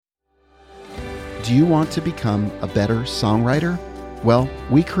Do you want to become a better songwriter? Well,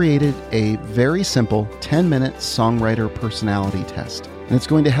 we created a very simple 10-minute songwriter personality test. And it's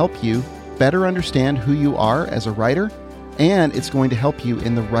going to help you better understand who you are as a writer, and it's going to help you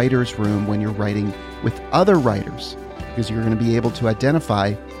in the writer's room when you're writing with other writers, because you're going to be able to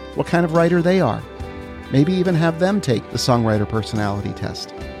identify what kind of writer they are. Maybe even have them take the songwriter personality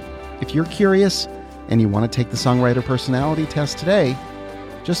test. If you're curious and you want to take the songwriter personality test today,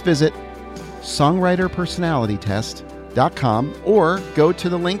 just visit songwriterpersonalitytest.com or go to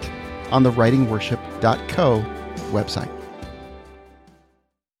the link on the writingworship.co website.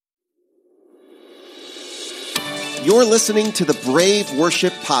 You're listening to the Brave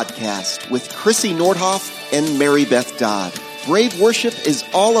Worship Podcast with Chrissy Nordhoff and Mary Beth Dodd. Brave Worship is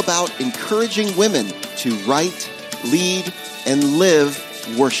all about encouraging women to write, lead, and live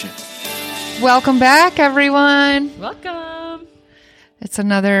worship. Welcome back, everyone. Welcome. It's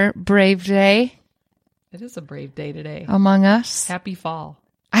another brave day It is a brave day today. among us. Happy fall.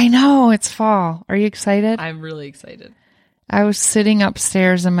 I know, it's fall. Are you excited? I'm really excited. I was sitting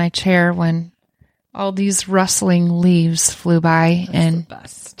upstairs in my chair when all these rustling leaves flew by, That's and the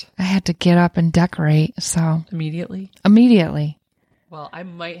best. I had to get up and decorate, so Immediately? immediately. Well, I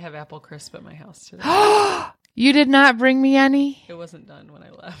might have apple crisp at my house today. You did not bring me any? It wasn't done when I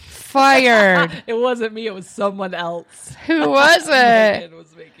left. Fired. It wasn't me. It was someone else. Who was it? Megan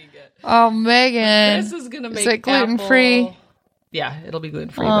was making it. Oh, Megan. Chris is going to make Is it gluten-free? apple- Yeah, it'll be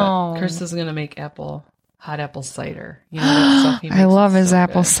gluten-free, Oh. but Chris is going to make hot apple cider. You know that stuff he makes I love is his so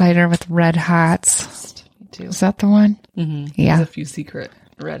apple good. cider with red hots. Me too. Is that the one? Mm-hmm. Yeah. There's a few secret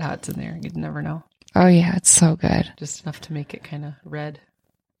red hots in there. You'd never know. Oh, yeah, it's so good. Just enough to make it kind of red.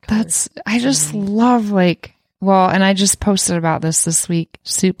 color. I just love and I just posted about this week,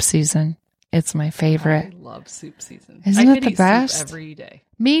 soup season. It's my favorite. I love soup season. Isn't I it could the eat best? Soup every day.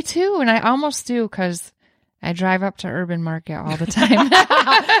 Me too, and I almost do because I drive up to Urban Market all the time.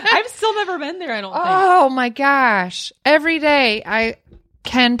 I've still never been there, I don't think. Oh my gosh. Every day I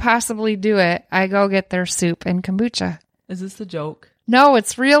can possibly do it. I go get their soup and kombucha. Is this a joke? No,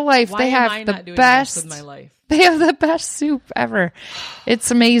 it's real life. Why they am have I the not doing best this with my life? They have the best soup ever.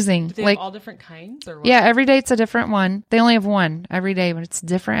 It's amazing. Do they have all different kinds? Or what? Yeah, every day it's a different one. They only have one every day, but it's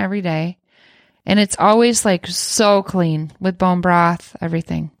different every day. And it's always so clean with bone broth,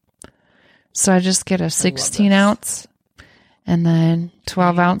 everything. So I just get a 16 ounce and then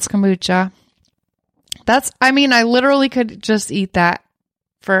 12 ounce kombucha. I literally could just eat that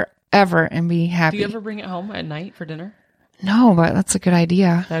forever and be happy. Do you ever bring it home at night for dinner? No, but that's a good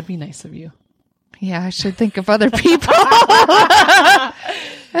idea. That'd be nice of you. Yeah, I should think of other people.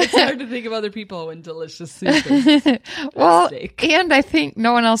 It's hard to think of other when delicious soup is. Well, steak. and I think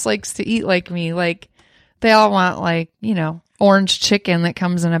no one else likes to eat like me. They all want orange chicken that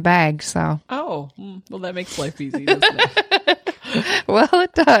comes in a bag. So, Oh, well, that makes life easy, doesn't it? well,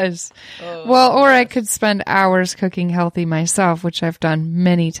 it does. Or I could spend hours cooking healthy myself, which I've done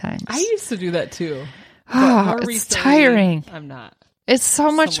many times. I used to do that too. But Oh, more it's recently, tiring. I'm not. It's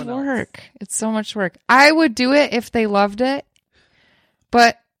so much Someone work. It's so much work. I would do it if they loved it,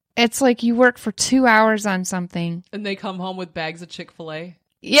 but it's you work for 2 hours on something. And they come home with bags of Chick-fil-A.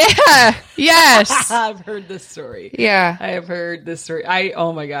 Yeah. Yes. I've heard this story. Yeah. I have heard this story.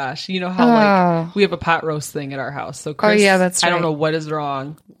 Oh my gosh. You know how we have a pot roast thing at our house. So Chris, yeah, that's I don't right. know what is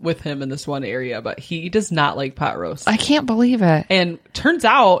wrong with him in this one area, but he does not like pot roast. I can't believe it. And turns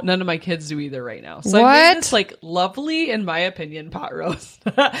out none of my kids do either right now. So I made this lovely, in my opinion, pot roast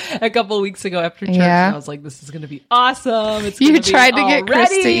a couple of weeks ago after church. Yeah. And I was like, this is going to be awesome. It's You gonna be tried to get all Chris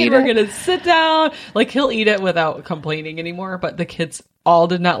to ready. eat We're it. going to sit down. He'll eat it without complaining anymore, but the kids all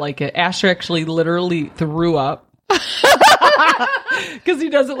did not like it. Asher actually literally threw up. Because he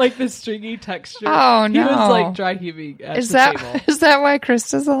doesn't like the stringy texture. Oh, no. He was dry heaving at the table. Is that why Chris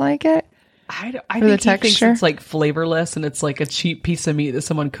doesn't like it? I the think he texture? thinks it's flavorless and it's a cheap piece of meat that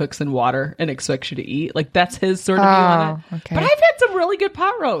someone cooks in water and expects you to eat. That's his sort of view on it. Okay. But I've had some really good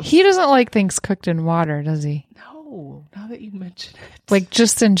pot roast. He doesn't like things cooked in water, does he? No, now that you mention it.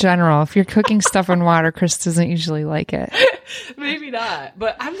 Just in general, if you're cooking stuff in water, Chris doesn't usually like it. Maybe not.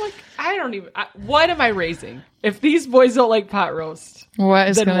 But I'm what am I raising? If these boys don't like pot roast, What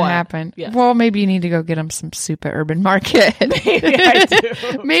is then going to what? happen? Yes. Well, maybe you need to go get him some soup at Urban Market. maybe I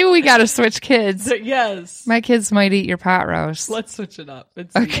do. Maybe we got to switch kids. Yes. My kids might eat your pot roast. Let's switch it up.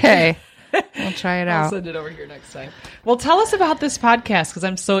 and see. Okay. We'll try it I'll out. send it over here next time. Well, tell us about this podcast because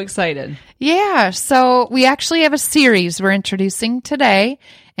I'm so excited. Yeah, so we actually have a series we're introducing today,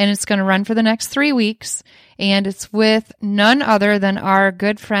 and it's going to run for the next 3 weeks, and it's with none other than our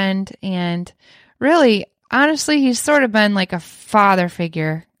good friend, and really, honestly, he's sort of been like a father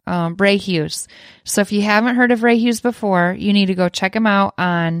figure Ray Hughes. So if you haven't heard of Ray Hughes before, you need to go check him out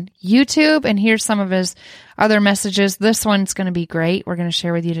on YouTube and hear some of his other messages. This one's going to be great. We're going to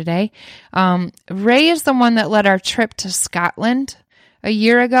share with you today. Ray is the one that led our trip to Scotland a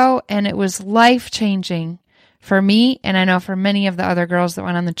year ago, and it was life-changing for me, and I know for many of the other girls that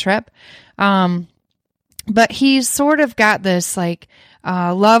went on the trip. But he's sort of got this like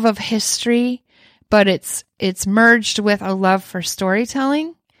love of history, but it's merged with a love for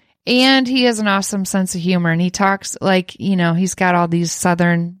storytelling. And he has an awesome sense of humor, and he talks like, he's got all these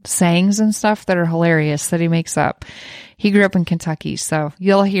Southern sayings and stuff that are hilarious that he makes up. He grew up in Kentucky, so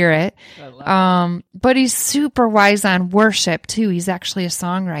you'll hear it. But he's super wise on worship too. He's actually a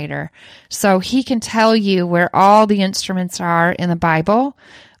songwriter. So he can tell you where all the instruments are in the Bible,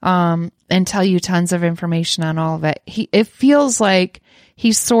 and tell you tons of information on all of it. It feels like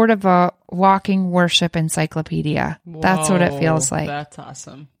he's sort of a walking worship encyclopedia. Whoa, that's what it feels like. That's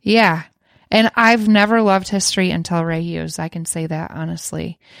awesome. Yeah. And I've never loved history until Ray Hughes. I can say that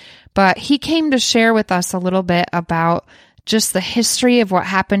honestly. But he came to share with us a little bit about just the history of what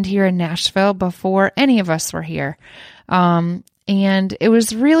happened here in Nashville before any of us were here. And it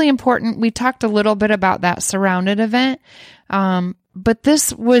was really important. We talked a little bit about that Surrounded event. But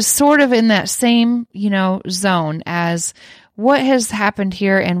this was sort of in that same, zone as what has happened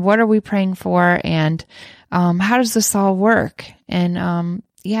here and what are we praying for and how does this all work? And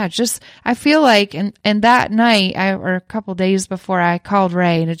I feel like, and that night, or a couple days before, I called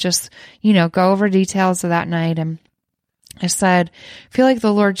Ray to just, go over details of that night. And I said, I feel like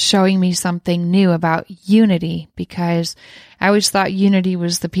the Lord's showing me something new about unity, because I always thought unity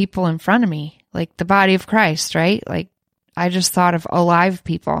was the people in front of me, like the body of Christ, right? Like I just thought of alive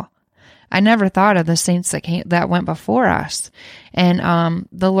people. I never thought of the saints that went before us. And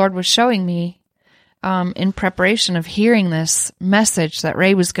the Lord was showing me in preparation of hearing this message that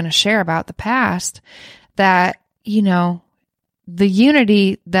Ray was going to share about the past, that, the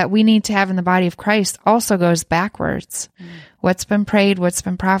unity that we need to have in the body of Christ also goes backwards. What's been prayed, what's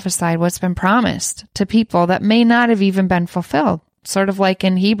been prophesied, what's been promised to people that may not have even been fulfilled. Sort of like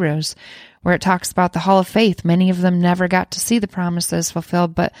in Hebrews, where it talks about the hall of faith. Many of them never got to see the promises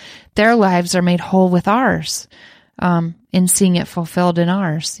fulfilled, but their lives are made whole with ours, in seeing it fulfilled in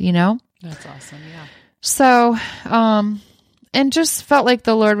ours, That's awesome, yeah. So, and just felt like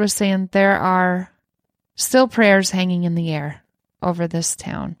the Lord was saying there are still prayers hanging in the air over this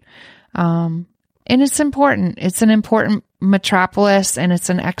town. And it's important. It's an important metropolis, and it's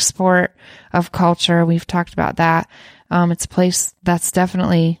an export of culture. We've talked about that. It's a place that's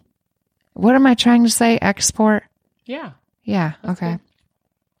definitely, what am I trying to say? Export? Yeah. Yeah. Okay.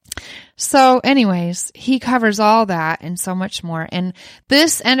 Good. So anyways, he covers all that and so much more. And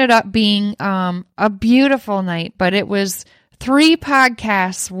this ended up being a beautiful night, but it was 3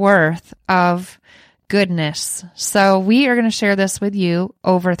 podcasts worth of goodness. So we are going to share this with you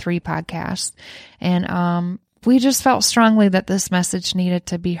over 3 podcasts. And we just felt strongly that this message needed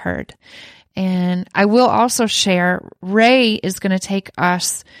to be heard. And I will also share, Ray is going to take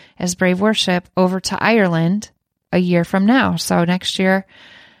us as Brave Worship over to Ireland a year from now. So next year,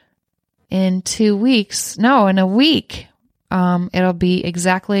 in a week, it'll be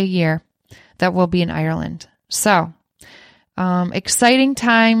exactly a year that we'll be in Ireland. So, exciting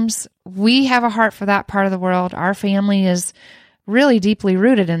times. We have a heart for that part of the world. Our family is really deeply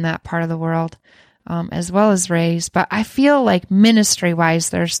rooted in that part of the world, as well as Ray's. But I feel like ministry-wise,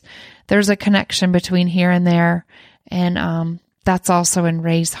 there's a connection between here and there, and that's also in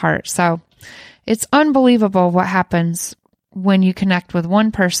Ray's heart. So it's unbelievable what happens when you connect with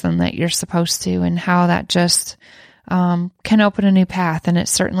one person that you're supposed to, and how that just can open a new path. And it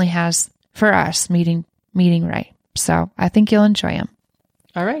certainly has for us meeting Ray. So I think you'll enjoy him.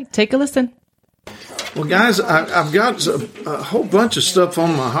 All right, take a listen. Well, guys, I've got a whole bunch of stuff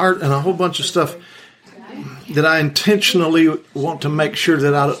on my heart, and a whole bunch of stuff that I intentionally want to make sure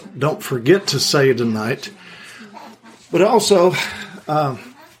that I don't forget to say tonight. But also, I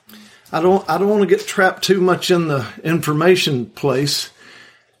don't want to get trapped too much in the information place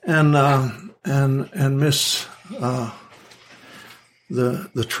and miss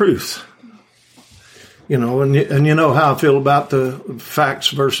the truth. And you know how I feel about the facts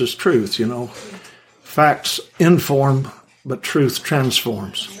versus truth. Facts inform, but truth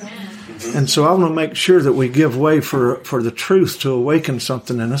transforms. And so I want to make sure that we give way for the truth to awaken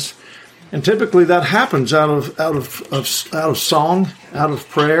something in us. And typically that happens out of song, out of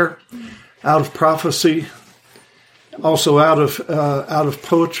prayer, out of prophecy, also out of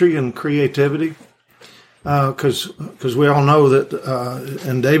poetry and creativity. Because we all know that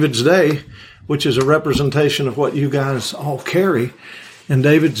in David's day, which is a representation of what you guys all carry, In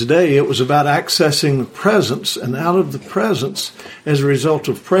David's day, it was about accessing the presence, and out of the presence, as a result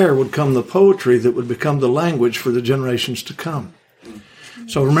of prayer, would come the poetry that would become the language for the generations to come.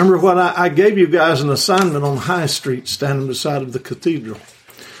 So remember what I gave you guys an assignment on High Street, standing beside of the cathedral.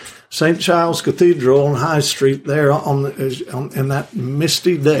 St. Giles Cathedral on High Street there in that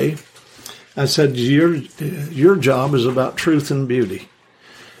misty day. I said, your job is about truth and beauty.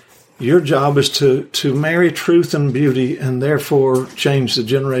 Your job is to marry truth and beauty, and therefore change the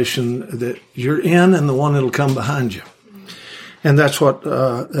generation that you're in and the one that'll come behind you. And that's what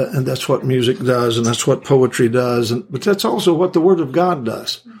music does, and that's what poetry does, but that's also what the Word of God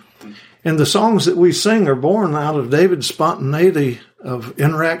does. And the songs that we sing are born out of David's spontaneity of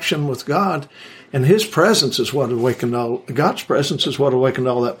interaction with God, and His presence is what awakened God's presence is what awakened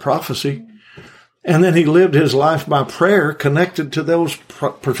all that prophecy. And then he lived his life by prayer connected to those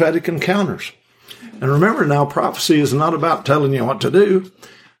prophetic encounters. And remember now, prophecy is not about telling you what to do.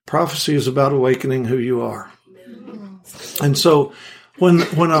 Prophecy is about awakening who you are. And so when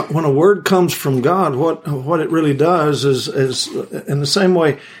a word comes from God, what it really does is in the same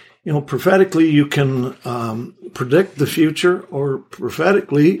way, prophetically you can predict the future, or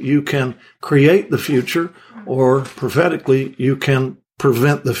prophetically you can create the future, or prophetically you can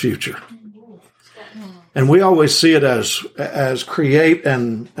prevent the future. And we always see it as create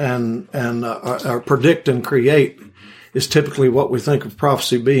and predict and create is typically what we think of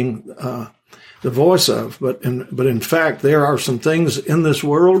prophecy being the voice of. But in fact, there are some things in this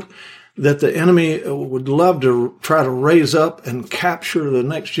world that the enemy would love to try to raise up and capture the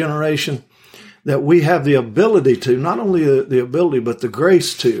next generation, that we have the ability to, not only the ability, but the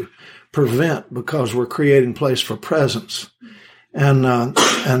grace to prevent, because we're creating place for presence. And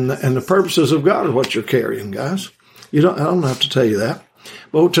the purposes of God are what you're carrying, guys. I don't have to tell you that.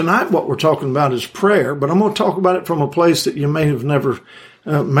 But tonight what we're talking about is prayer, but I'm going to talk about it from a place that you may have never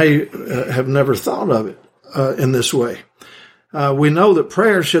thought of it in this way. We know that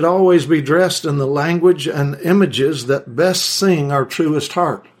prayer should always be dressed in the language and images that best sing our truest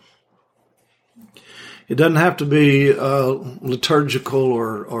heart. It doesn't have to be liturgical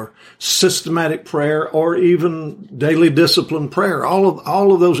or systematic prayer, or even daily discipline prayer.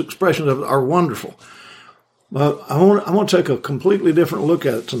 All of those expressions are wonderful. But I want to take a completely different look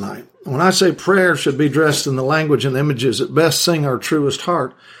at it tonight. When I say prayer should be dressed in the language and images that best sing our truest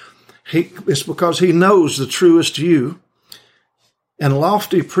heart, it's because He knows the truest you, and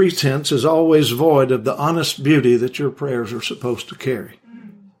lofty pretense is always void of the honest beauty that your prayers are supposed to carry.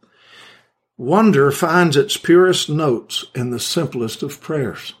 Wonder finds its purest notes in the simplest of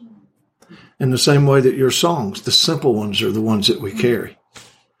prayers. In the same way that your songs, the simple ones, are the ones that we carry.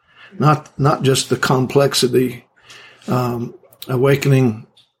 Not just the complexity, awakening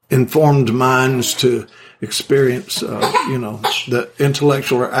informed minds to experience, the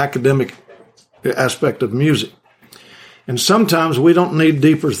intellectual or academic aspect of music. And sometimes we don't need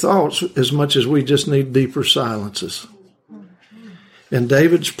deeper thoughts as much as we just need deeper silences. And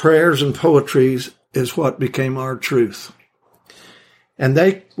David's prayers and poetries is what became our truth. And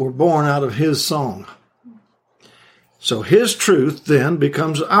they were born out of his song. So his truth then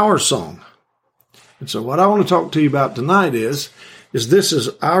becomes our song. And so what I want to talk to you about tonight is this is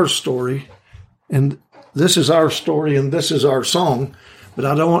our story, and this is our story, and this is our song. But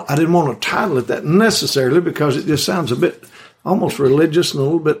I didn't want to title it that necessarily, because it just sounds a bit almost religious and a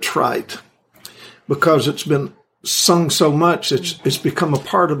little bit trite, because it's been sung so much, it's become a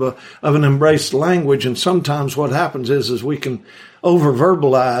part of an embraced language. And sometimes what happens is we can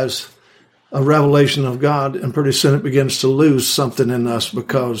over-verbalize a revelation of God, and pretty soon it begins to lose something in us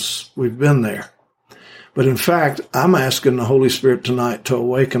because we've been there. But in fact, I'm asking the Holy Spirit tonight to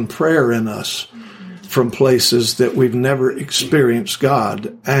awaken prayer in us from places that we've never experienced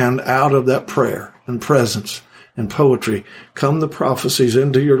God. And out of that prayer and presence and poetry come the prophecies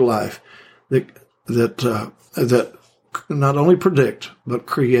into your life that not only predict, but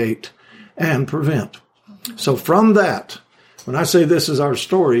create and prevent. So from that, when I say this is our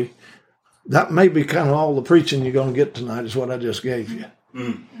story, that may be kind of all the preaching you're going to get tonight is what I just gave you.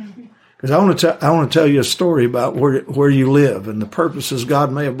 Because I want to tell you a story about where you live and the purposes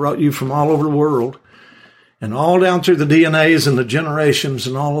God may have brought you from all over the world, and all down through the DNAs and the generations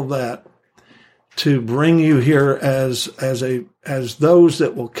and all of that, to bring you here as those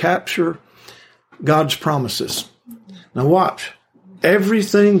that will capture God's promises. Now watch.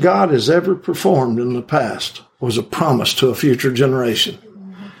 Everything God has ever performed in the past was a promise to a future generation.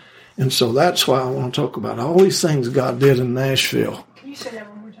 And so that's why I want to talk about all these things God did in Nashville. Can you say that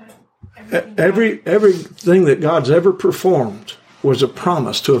one more time? Everything that God's ever performed was a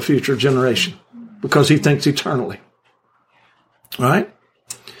promise to a future generation, because He thinks eternally. Right?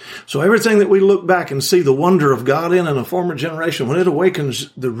 So everything that we look back and see the wonder of God in a former generation, when it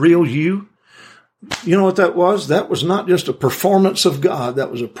awakens the real you, you know what that was? That was not just a performance of God. That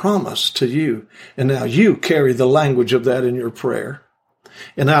was a promise to you. And now you carry the language of that in your prayer.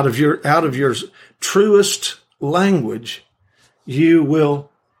 And out of your truest language, you will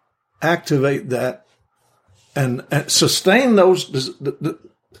activate that and sustain those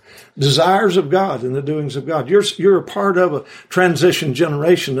desires of God and the doings of God. You're a part of a transition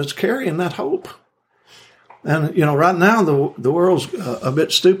generation that's carrying that hope. And, you know, right now the world's a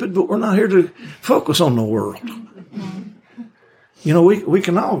bit stupid, but we're not here to focus on the world. You know, we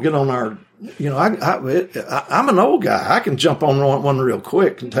can all get on our, you know, I'm an old guy. I can jump on one real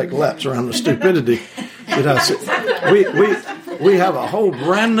quick and take laps around the stupidity. You know, we have a whole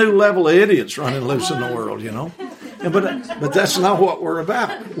brand new level of idiots running loose in the world, you know. But that's not what we're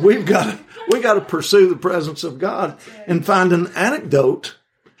about. We got to pursue the presence of God and find an antidote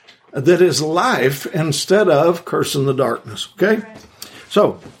that is life instead of cursing the darkness. Okay,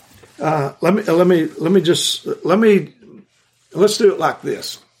 so let's do it like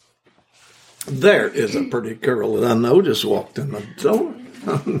this. There is a pretty girl that I know just walked in the door.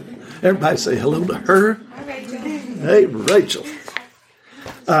 Everybody say hello to her. Hey, Rachel.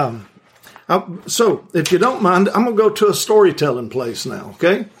 So, if you don't mind, I'm going to go to a storytelling place now,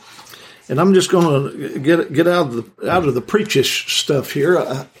 okay? And I'm just going to get out of the preachish stuff here.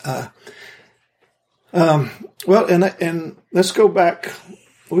 Well, and let's go back.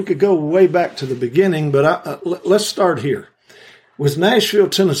 We could go way back to the beginning, but let's start here. With Nashville,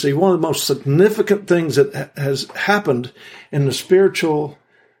 Tennessee, one of the most significant things that has happened in the spiritual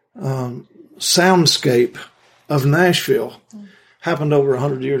soundscape of Nashville happened over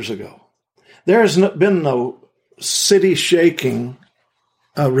 100 years ago. There has been no city-shaking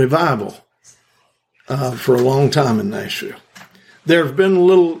revival for a long time in Nashville. There have been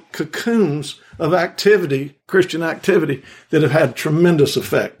little cocoons of activity, Christian activity, that have had tremendous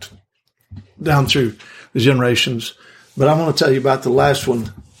effect down through the generations. But I want to tell you about the last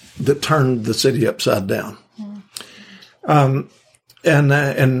one that turned the city upside down. And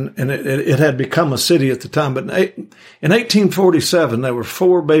it had become a city at the time. But in 1847, there were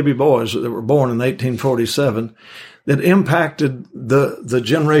 4 baby boys that were born in 1847 that impacted the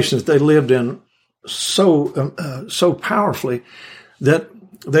generation that they lived in so powerfully that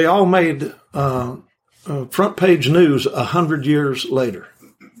they all made front page news 100 years later.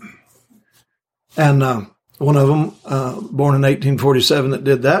 And one of them, born in 1847, that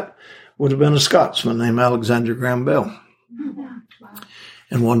did that would have been a Scotsman named Alexander Graham Bell.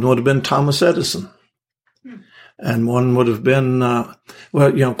 And one would have been Thomas Edison. And one would have been,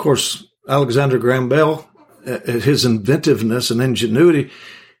 of course, Alexander Graham Bell, his inventiveness and ingenuity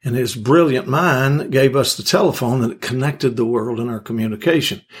and his brilliant mind gave us the telephone that connected the world in our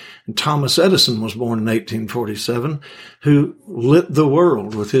communication. And Thomas Edison was born in 1847, who lit the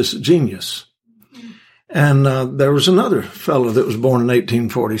world with his genius. And there was another fellow that was born in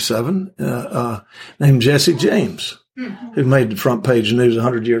 1847 named Jesse James, who made the front page news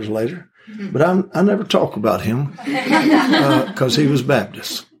 100 years later. But I never talk about him because he was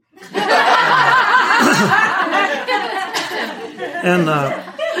Baptist. And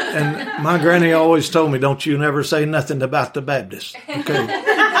my granny always told me, don't you never say nothing about the Baptist. Okay?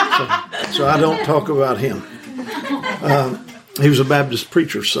 So I don't talk about him. He was a Baptist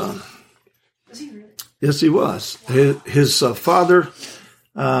preacher's son. Yes, he was. His father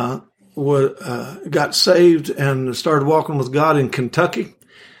got saved and started walking with God in Kentucky.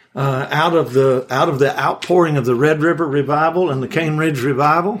 Out of the outpouring of the Red River Revival and the Cane Ridge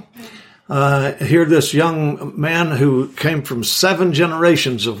Revival, here this young man who came from 7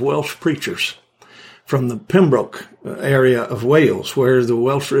 generations of Welsh preachers from the Pembroke area of Wales, where the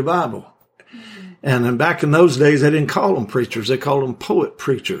Welsh Revival. And then back in those days, they didn't call them preachers; they called them poet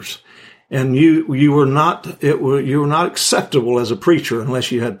preachers. And you were not acceptable as a preacher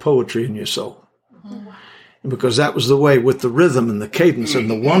unless you had poetry in your soul. Because that was the way, with the rhythm and the cadence and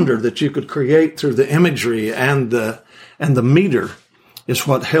the wonder that you could create through the imagery and the meter is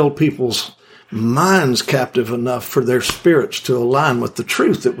what held people's minds captive enough for their spirits to align with the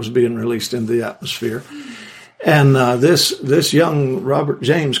truth that was being released into the atmosphere. And this young Robert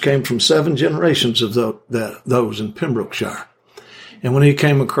James came from 7 generations of those in Pembrokeshire. And when he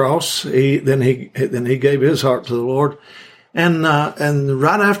came across, he gave his heart to the Lord. And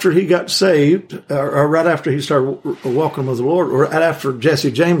right after he got saved, or right after he started walking with the Lord, or right after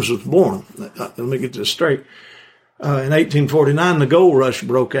Jesse James was born, let me get this straight. In 1849, the gold rush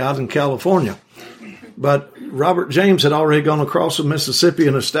broke out in California. But Robert James had already gone across the Mississippi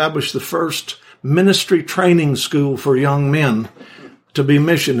and established the first ministry training school for young men to be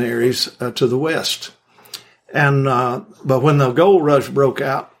missionaries to the West. And but when the gold rush broke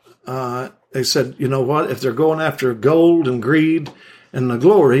out, they said, you know what? If they're going after gold and greed and the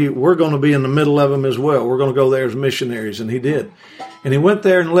glory, we're going to be in the middle of them as well. We're going to go there as missionaries. And he did. And he went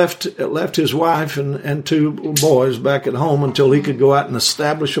there and left his wife and two boys back at home until he could go out and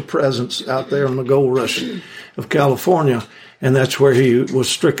establish a presence out there in the gold rush of California. And that's where he was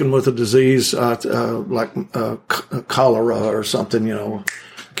stricken with a disease like cholera or something, you know.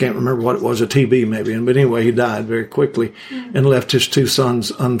 I can't remember what it was, a TB maybe. But anyway, he died very quickly and left his two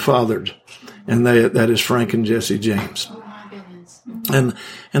sons unfathered. And that is Frank and Jesse James. And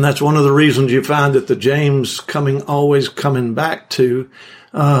that's one of the reasons you find that the James always coming back to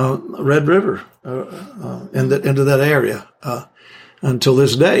Red River into that area. Until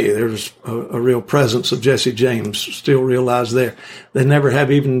this day, there's a real presence of Jesse James still realized there. They never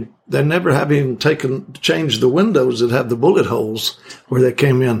have even changed the windows that have the bullet holes where they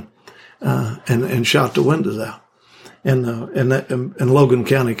came in and shot the windows out. In Logan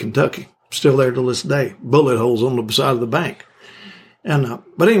County, Kentucky, still there to this day, bullet holes on the side of the bank.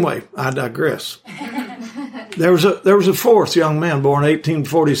 But anyway, I digress. There was a fourth young man born in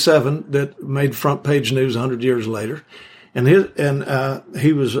 1847 that made front page news 100 years later. And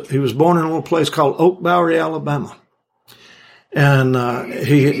he was born in a little place called Oak Bowery, Alabama. And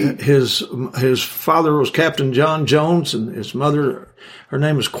his father was Captain John Jones, and his mother, her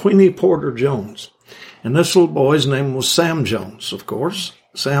name was Queenie Porter Jones. And this little boy's name was Sam Jones, of course.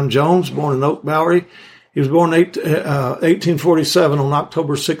 Sam Jones, born in Oak Bowery. He was born in 1847 on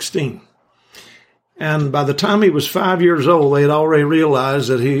October 16. And by the time he was 5 years old, they had already realized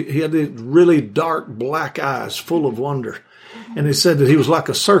that he had these really dark black eyes full of wonder. And they said that he was like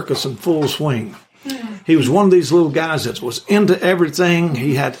a circus in full swing. He was one of these little guys that was into everything.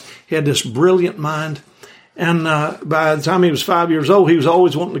 He had this brilliant mind. And by the time he was 5 years old, he was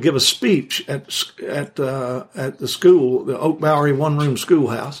always wanting to give a speech at the school, the Oak Bowery one-room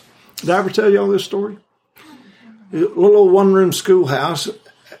schoolhouse. Did I ever tell you all this story? A little old one-room schoolhouse.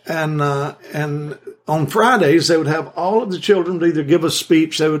 And on Fridays, they would have all of the children to either give a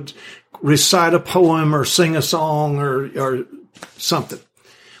speech, they would recite a poem or sing a song or something.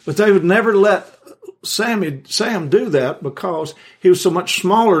 But they would never let Sam do that because he was so much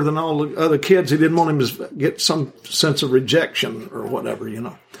smaller than all the other kids. He didn't want him to get some sense of rejection or whatever, you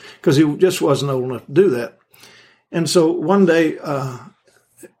know, because he just wasn't old enough to do that. And so one day,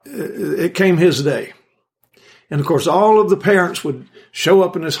 it came his day. And, of course, all of the parents would show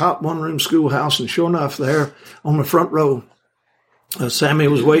up in this hot one-room schoolhouse, and sure enough, there on the front row, Sammy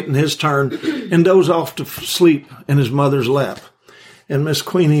was waiting his turn and dozed off to sleep in his mother's lap. And Miss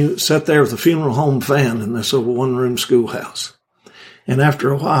Queenie sat there with a funeral home fan in this little one-room schoolhouse. And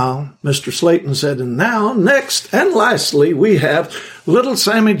after a while, Mr. Slayton said, and now, next and lastly, we have little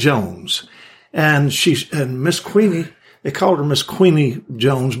Sammy Jones. And Miss Queenie, they called her Miss Queenie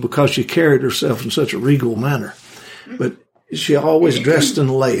Jones because she carried herself in such a regal manner. But she always dressed in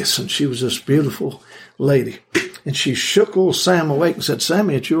lace, and she was this beautiful lady. And she shook old Sam awake and said,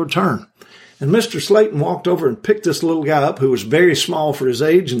 Sammy, it's your turn. And Mr. Slayton walked over and picked this little guy up who was very small for his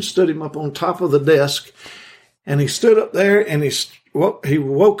age and stood him up on top of the desk. And he stood up there and he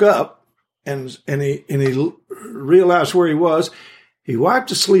woke up and he realized where he was. He wiped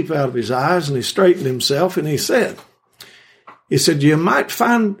the sleep out of his eyes and he straightened himself and he said, you might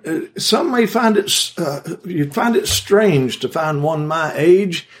find, some may find it, you'd find it strange to find one my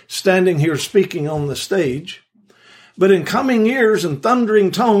age standing here speaking on the stage. But in coming years and thundering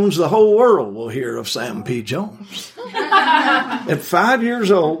tones, the whole world will hear of Sam P. Jones. At 5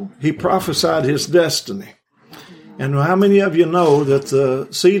 years old, he prophesied his destiny. And how many of you know that the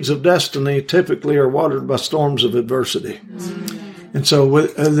seeds of destiny typically are watered by storms of adversity? And so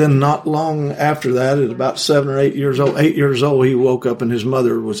then not long after that, at about 8 years old, he woke up and his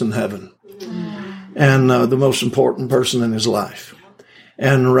mother was in heaven. And the most important person in his life.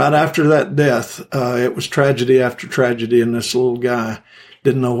 And right after that death, it was tragedy after tragedy, and this little guy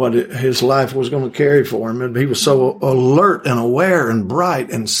didn't know what his life was going to carry for him. And he was so alert and aware and bright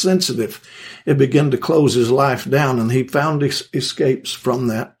and sensitive, it began to close his life down, and he found escapes from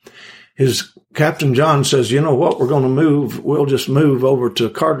that. His Captain John says, you know what, we're going to move. We'll just move over to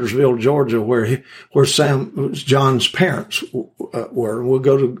Cartersville, Georgia, where John's parents were. We'll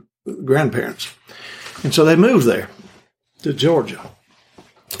go to grandparents. And so they moved there to Georgia.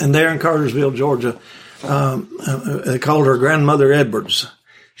 And there in Cartersville, Georgia, they called her Grandmother Edwards.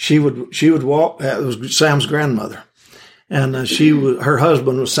 She would walk. It was Sam's grandmother, and her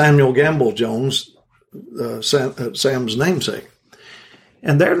husband was Samuel Gamble Jones, Sam's namesake.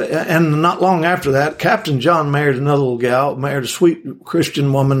 And not long after that, Captain John married another little gal, married a sweet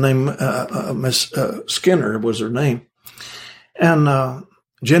Christian woman named Miss Skinner was her name, and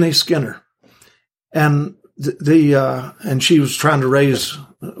Jenny Skinner, and and she was trying to raise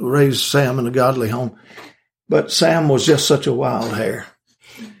Sam in a godly home, but Sam was just such a wild hare,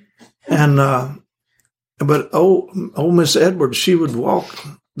 and but old Miss Edwards, she would walk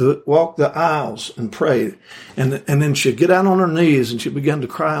the aisles and pray, and then she'd get out on her knees and she began to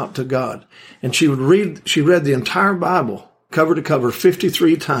cry out to God, and she read the entire Bible cover to cover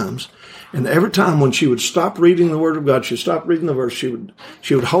 53 times, and every time when she would stop reading the Word of God, she'd stop reading the verse, she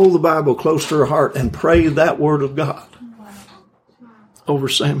would hold the Bible close to her heart and pray that Word of God over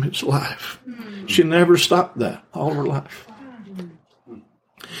Samuel's life. She never stopped that all her life,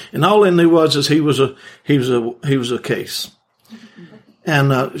 and all they knew was he was a case.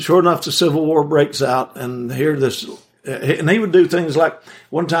 And sure enough, the Civil War breaks out, and and he would do things like,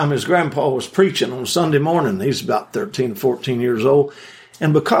 one time his grandpa was preaching on Sunday morning. He's about 13, 14 years old.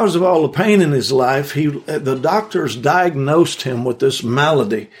 And because of all the pain in his life, the doctors diagnosed him with this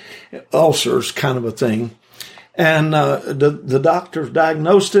malady, ulcers kind of a thing. And the doctors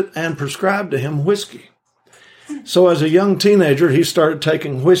diagnosed it and prescribed to him whiskey. So as a young teenager, he started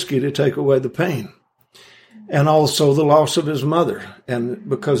taking whiskey to take away the pain. And also the loss of his mother. And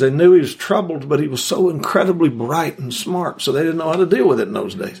because they knew he was troubled, but he was so incredibly bright and smart, so they didn't know how to deal with it in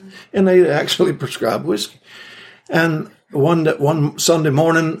those days. And they actually prescribed whiskey. And one Sunday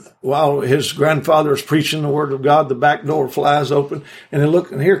morning, while his grandfather is preaching the Word of God, the back door flies open, and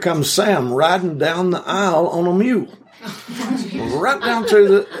and here comes Sam riding down the aisle on a mule. right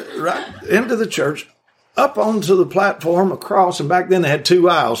into the church, up onto the platform, across, and back then they had two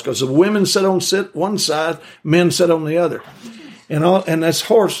aisles because the women sat on one side, men sat on the other. And this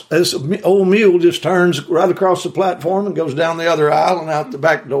old mule just turns right across the platform and goes down the other aisle and out the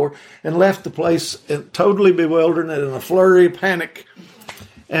back door, and left the place totally bewildered and in a flurry of panic.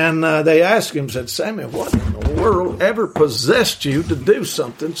 And they asked him, said, "Samuel, what in the world ever possessed you to do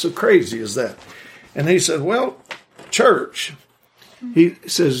something so crazy as that?" And he said, "Well, church." He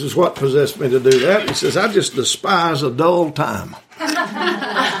says, "Is what possessed me to do that?" He says, "I just despise a dull time."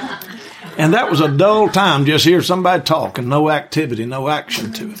 And that was a dull time, just hear somebody talk and no activity, no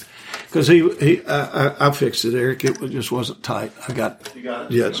action to it. Because I fixed it, Eric. It just wasn't tight. I got it. You got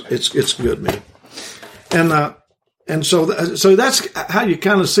it? Yes, it's good, man. And so that's how you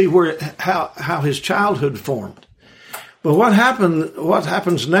kind of see how his childhood formed. But what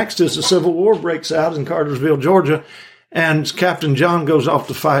happens next is the Civil War breaks out in Cartersville, Georgia. And Captain John goes off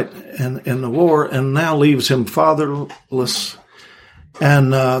to fight in the war, and now leaves him fatherless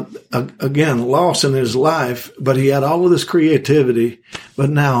and, again, loss in his life. But he had all of this creativity, but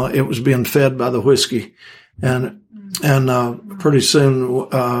now it was being fed by the whiskey. And pretty soon,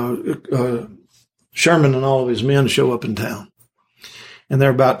 Sherman and all of his men show up in town, and they're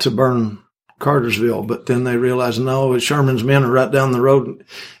about to burn Cartersville, but then they realized, no, Sherman's men are right down the road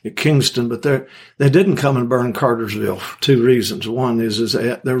at Kingston, but they didn't come and burn Cartersville for two reasons. One is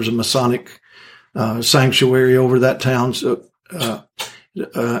there was a Masonic sanctuary over that town, so, but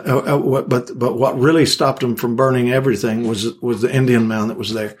what really stopped them from burning everything was the Indian mound that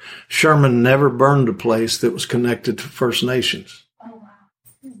was there. Sherman never burned a place that was connected to First Nations. Oh,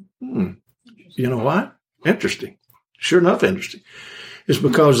 wow. You know why? Interesting. Sure enough, interesting. It's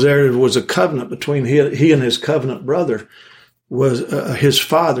because there was a covenant between he and his covenant brother. Was his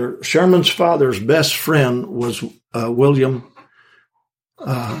father, Sherman's father's best friend was William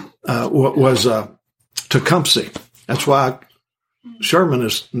Tecumseh. That's why Sherman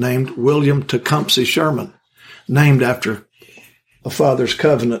is named William Tecumseh Sherman, named after a father's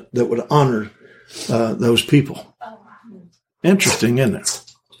covenant that would honor those people. Interesting, isn't it?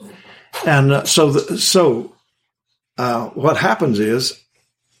 And so what happens is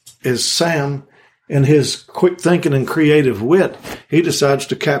Sam, in his quick thinking and creative wit, he decides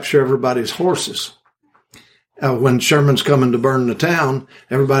to capture everybody's horses. When Sherman's coming to burn the town,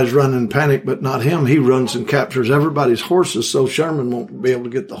 everybody's running in panic, but not him. He runs and captures everybody's horses, so Sherman won't be able to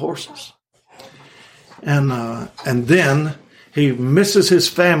get the horses. And then he misses his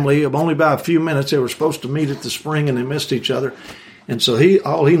family only by a few minutes. They were supposed to meet at the spring, and they missed each other. And so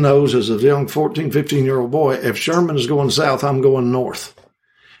all he knows as a young 14, 15-year-old boy, if Sherman is going south, I'm going north.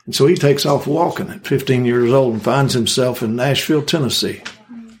 And so he takes off walking at 15 years old and finds himself in Nashville, Tennessee,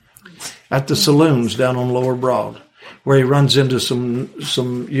 at the saloons down on Lower Broad, where he runs into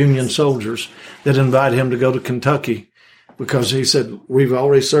some Union soldiers that invite him to go to Kentucky because he said, "We've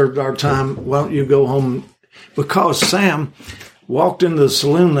already served our time. Why don't you go home?" Because Sam walked into the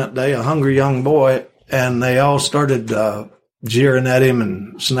saloon that day, a hungry young boy, and they all started jeering at him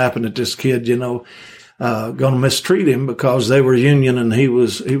and snapping at this kid, going to mistreat him because they were Union and he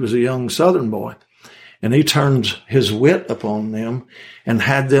was a young Southern boy. And he turned his wit upon them and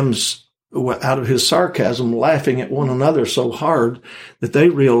had them, out of his sarcasm, laughing at one another so hard that they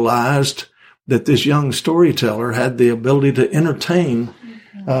realized that this young storyteller had the ability to entertain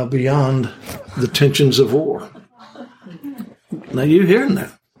beyond the tensions of war. Now, you're hearing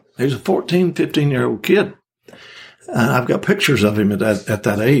that. He's a 14, 15-year-old kid. I've got pictures of him at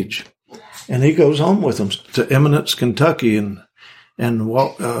that age. And he goes home with them to Eminence, Kentucky, and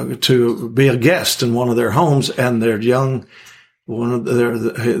to be a guest in one of their homes. And their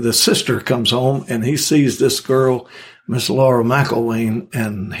the sister comes home, and he sees this girl, Miss Laura McElwain,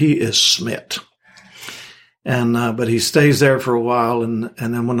 and he is smit. And but he stays there for a while, and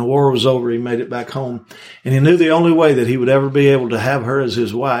then when the war was over, he made it back home. And he knew the only way that he would ever be able to have her as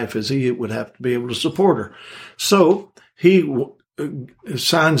his wife is he would have to be able to support her. So he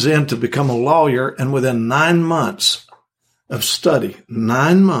signs in to become a lawyer, and within 9 months of study,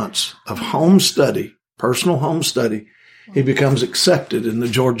 9 months of home study, personal home study, he becomes accepted in the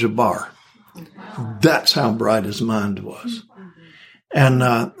Georgia bar. That's how bright his mind was.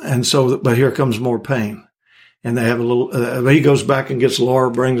 And so, but here comes more pain. And they have a little, he goes back and gets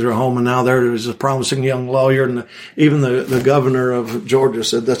Laura, brings her home, and now there is a promising young lawyer. And even the governor of Georgia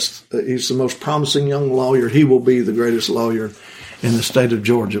said he's the most promising young lawyer. He will be the greatest lawyer in the state of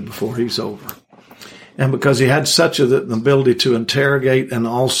Georgia before he's over. And because he had such an ability to interrogate and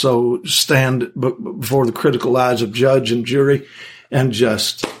also stand before the critical eyes of judge and jury, and he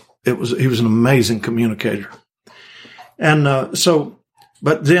was an amazing communicator. And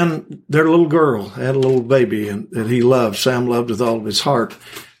but then their little girl had a little baby and that he loved, Sam loved with all of his heart,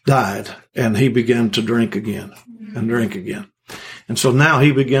 died, and he began to drink again and drink again. And so now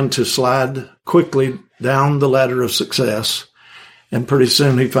he began to slide quickly down the ladder of success. And pretty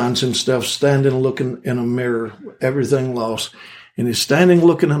soon he finds himself standing looking in a mirror, everything lost. And he's standing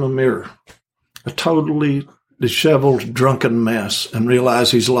looking in a mirror, a totally disheveled, drunken mess, and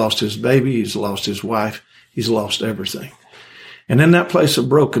realizes he's lost his baby, he's lost his wife, he's lost everything. And in that place of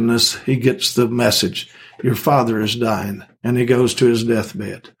brokenness, he gets the message, your father is dying. And he goes to his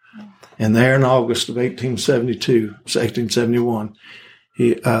deathbed. And there in August of 1872,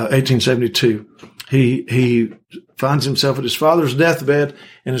 he finds himself at his father's deathbed,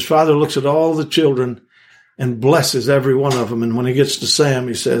 and his father looks at all the children and blesses every one of them. And when he gets to Sam,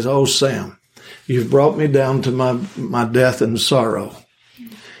 he says, "Oh, Sam, you've brought me down to my death and sorrow."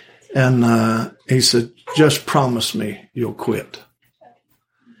 And he said, "Just promise me you'll quit."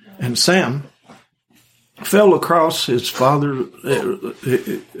 And Sam fell across his father,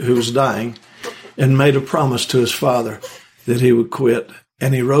 who was dying, and made a promise to his father that he would quit.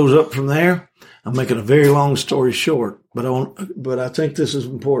 And he rose up from there. I'm making a very long story short, but I think this is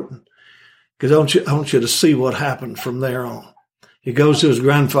important because I want you to see what happened from there on. He goes to his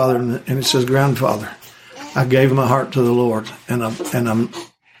grandfather and he says, "Grandfather, I gave my heart to the Lord, and I've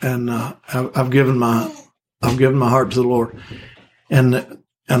given my heart to the Lord." And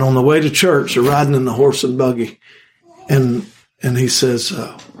on the way to church, they're riding in the horse and buggy, and he says,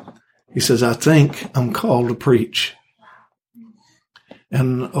 "I think I'm called to preach."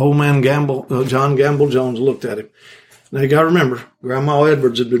 And old man John Gamble Jones looked at him. Now you got to remember, Grandma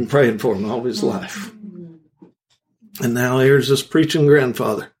Edwards had been praying for him all his life, and now here's this preaching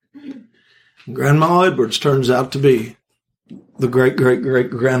grandfather. Grandma Edwards turns out to be the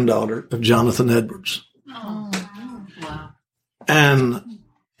great-great-great-granddaughter of Jonathan Edwards. Oh, wow. And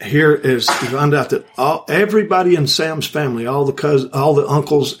here is, you find out that everybody in Sam's family, all the cousins, all the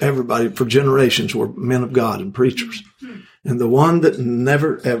uncles, everybody for generations were men of God and preachers. And the one that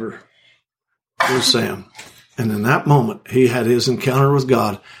never, ever was Sam. And in that moment, he had his encounter with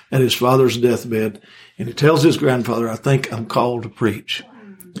God at his father's deathbed. And he tells his grandfather, "I think I'm called to preach."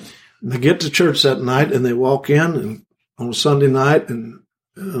 And they get to church that night, and they walk in and on a Sunday night, and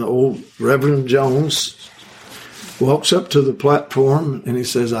old Reverend Jones walks up to the platform, and he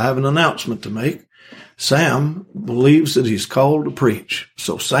says, "I have an announcement to make. Sam believes that he's called to preach.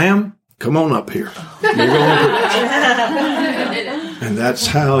 So, Sam, come on up here. You're going to preach." And that's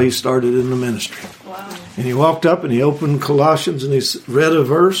how he started in the ministry. Wow. And he walked up and he opened Colossians and he read a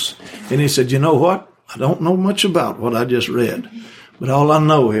verse, and he said, "You know what? I don't know much about what I just read, but all I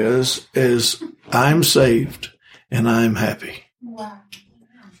know is I'm saved and I'm happy." Wow.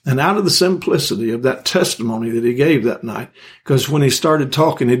 And out of the simplicity of that testimony that he gave that night, because when he started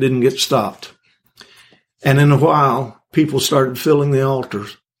talking, he didn't get stopped. And in a while, people started filling the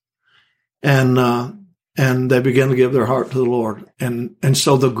altars, and they began to give their heart to the Lord. And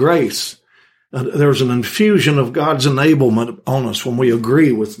so the grace there's an infusion of God's enablement on us when we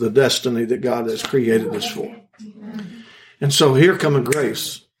agree with the destiny that God has created us for. And so here come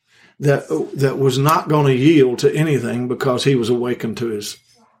Grace that was not going to yield to anything because he was awakened to his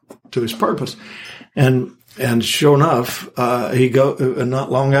purpose. And sure enough,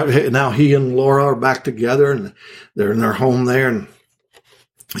 not long after, now he and Laura are back together, and they're in their home there. And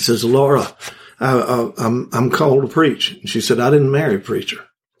he says, Laura, I'm called to preach. And she said, I didn't marry a preacher.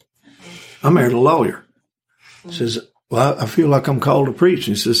 I married a lawyer. He says, well, I feel like I'm called to preach.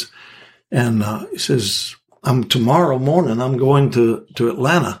 And he says, tomorrow morning, I'm going to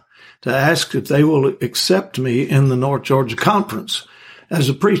Atlanta to ask if they will accept me in the North Georgia Conference as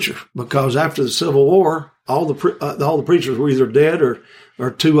a preacher, because after the Civil War, all the preachers were either dead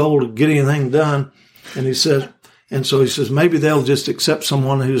or too old to get anything done. And so he says, maybe they'll just accept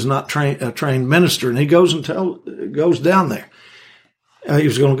someone who's not a trained minister. And he goes down there. He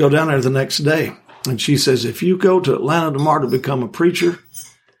was going to go down there the next day. And she says, if you go to Atlanta tomorrow to become a preacher,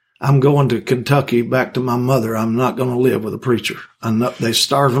 I'm going to Kentucky back to my mother. I'm not going to live with a preacher. They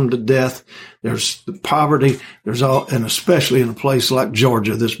starve them to death. There's poverty. And especially in a place like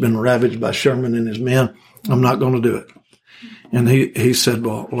Georgia that's been ravaged by Sherman and his men. I'm not going to do it. And he said,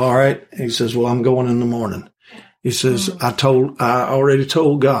 well, all right. He says, well, I'm going in the morning. He says, I already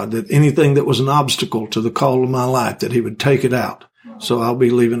told God that anything that was an obstacle to the call of my life, that he would take it out. So I'll be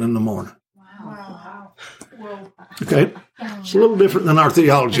leaving in the morning. Wow. Okay. It's a little different than our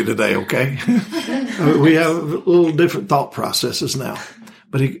theology today, okay? We have a little different thought processes now.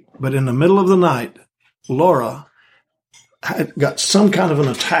 But in the middle of the night, Laura had got some kind of an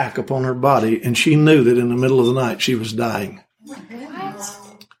attack upon her body, and she knew that in the middle of the night she was dying.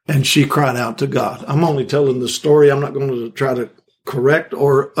 And she cried out to God. I'm only telling the story. I'm not going to try to correct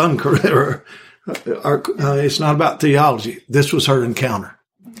or uncorrect. It's not about theology. This was her encounter.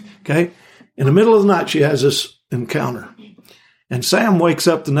 Okay? In the middle of the night, she has this encounter. And Sam wakes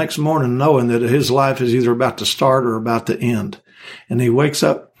up the next morning knowing that his life is either about to start or about to end. And he wakes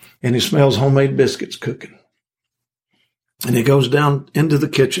up and he smells homemade biscuits cooking. And he goes down into the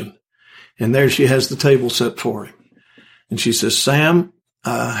kitchen, and there she has the table set for him. And she says, Sam,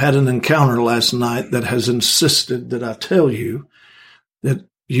 I had an encounter last night that has insisted that I tell you that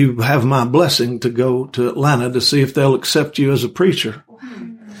you have my blessing to go to Atlanta to see if they'll accept you as a preacher.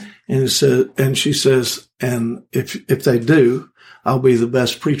 And she says, and if they do, I'll be the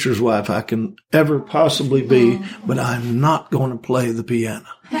best preacher's wife I can ever possibly be, but I'm not going to play the piano.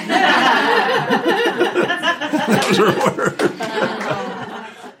 That was her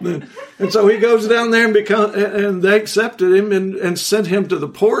word. And so he goes down there and they accepted him and sent him to the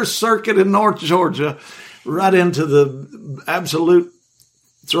poorest circuit in North Georgia, right into the absolute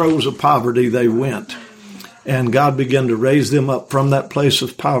throes of poverty they went. And God began to raise them up from that place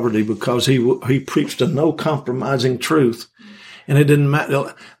of poverty because he preached a no compromising truth. And it didn't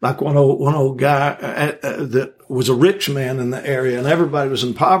matter, like one old guy that was a rich man in the area, and everybody was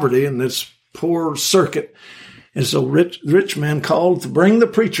in poverty in this poor circuit. And so rich man called to bring the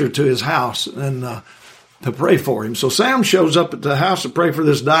preacher to his house and to pray for him. So Sam shows up at the house to pray for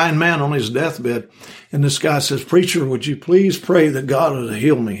this dying man on his deathbed. And this guy says, Preacher, would you please pray that God will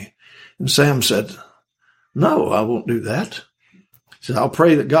heal me? And Sam said, No, I won't do that. He said, I'll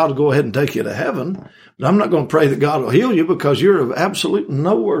pray that God will go ahead and take you to heaven. But I'm not going to pray that God will heal you because you're of absolute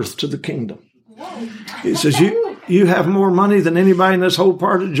no worth to the kingdom. He says, you have more money than anybody in this whole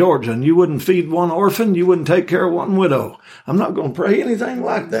part of Georgia, and you wouldn't feed one orphan. You wouldn't take care of one widow. I'm not going to pray anything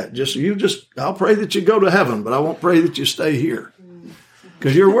like that. I'll pray that you go to heaven, but I won't pray that you stay here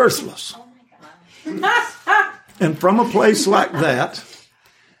because you're worthless. And from a place like that,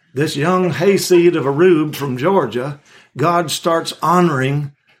 this young hayseed of a rube from Georgia, God starts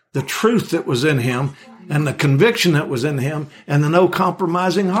honoring the truth that was in him and the conviction that was in him and the no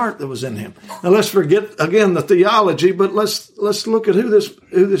compromising heart that was in him. Now let's forget again the theology, but let's look at who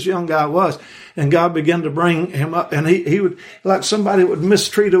this young guy was. And God began to bring him up, and he would, like somebody would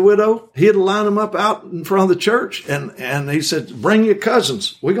mistreat a widow, he'd line them up out in front of the church, and he said, bring your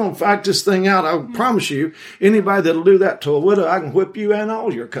cousins. We're going to fight this thing out. I promise you, anybody that'll do that to a widow, I can whip you and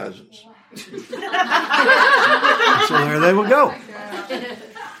all your cousins. So there they would go.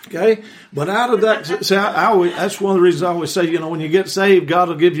 Okay, but out of that, see, that's one of the reasons I always say, when you get saved, God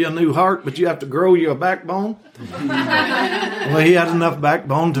will give you a new heart, but you have to grow you a backbone. Well, he had enough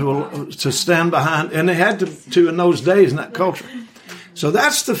backbone to stand behind, and they had to in those days in that culture. So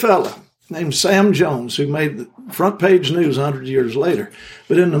that's the fella named Sam Jones who made the front page news 100 years later.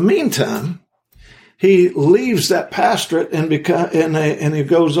 But in the meantime, he leaves that pastorate and he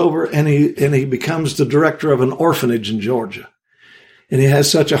goes over and he becomes the director of an orphanage in Georgia. And he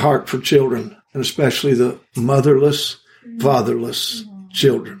has such a heart for children and especially the motherless, fatherless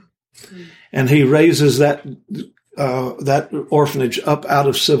children. And he raises that orphanage up out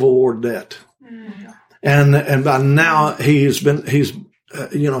of Civil War debt. And by now his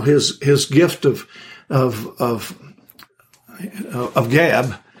gift of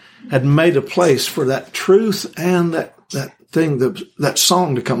gab had made a place for that truth and that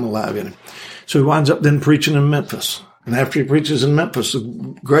song to come alive in him. So he winds up then preaching in Memphis. And after he preaches in Memphis,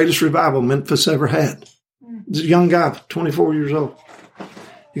 the greatest revival Memphis ever had. He's a young guy, 24 years old.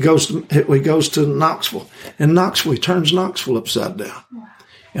 He goes to Knoxville. In Knoxville, he turns Knoxville upside down.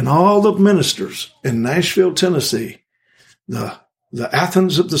 And all the ministers in Nashville, Tennessee, the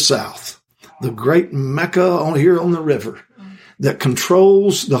Athens of the South, the great Mecca here on the river that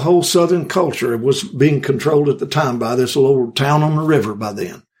controls the whole Southern culture, was being controlled at the time by this little town on the river by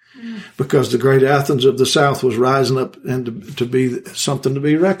then. Because the great Athens of the South was rising up and to be something to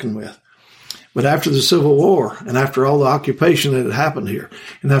be reckoned with. But after the Civil War, and after all the occupation that had happened here,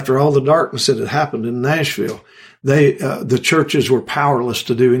 and after all the darkness that had happened in Nashville, the churches were powerless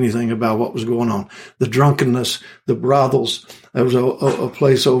to do anything about what was going on. The drunkenness, the brothels. There was a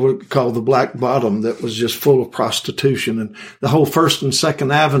place over called the Black Bottom that was just full of prostitution, and the whole First and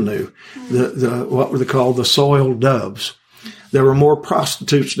Second Avenue, what were they called? The Soiled Doves. There were more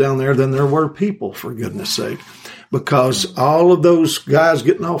prostitutes down there than there were people, for goodness sake, because all of those guys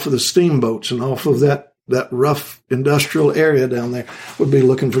getting off of the steamboats and off of that rough industrial area down there would be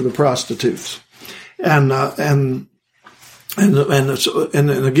looking for the prostitutes. And again,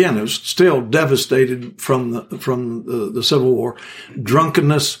 it was still devastated from the Civil War.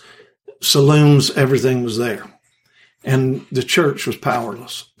 Drunkenness, saloons, everything was there. And the church was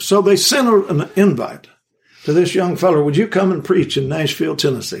powerless. So they sent an invite to this young fellow. Would you come and preach in Nashville,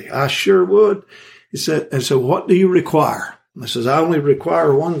 Tennessee? I sure would. He said, what do you require? And I says, I only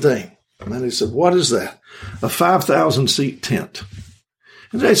require one thing. And then he said, what is that? A 5,000 seat tent.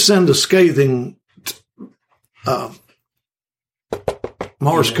 And they send a scathing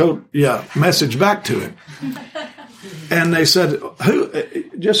Morse code, message back to him. And they said,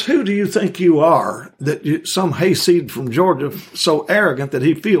 who do you think you are that some hayseed from Georgia so arrogant that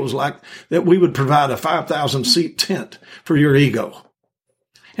he feels like that we would provide a 5,000 seat tent for your ego?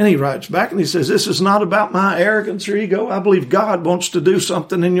 And he writes back and he says, this is not about my arrogance or ego. I believe God wants to do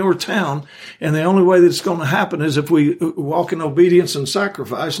something in your town. And the only way that it's going to happen is if we walk in obedience and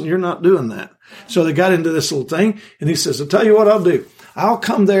sacrifice, and you're not doing that. So they got into this little thing. And he says, I'll tell you what I'll do. I'll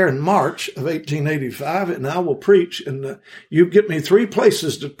come there in March of 1885 and I will preach. And you get me 3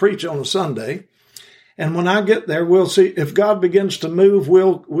 places to preach on a Sunday. And when I get there, we'll see if God begins to move,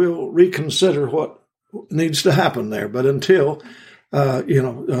 we'll reconsider what needs to happen there. But until... so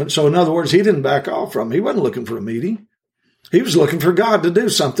in other words, he didn't back off from him. He wasn't looking for a meeting. He was looking for God to do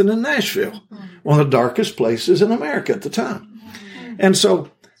something in Nashville, one of the darkest places in America at the time. And so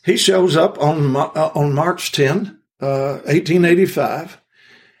he shows up on March 10, 1885,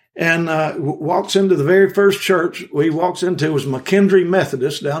 and walks into the very first church he walks into was McKendree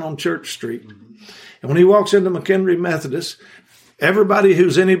Methodist down on Church Street. And when he walks into McKendree Methodist, everybody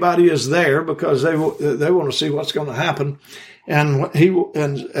who's anybody is there because they want to see what's going to happen. And they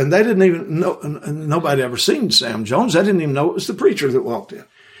didn't even know, nobody ever seen Sam Jones. They didn't even know it was the preacher that walked in.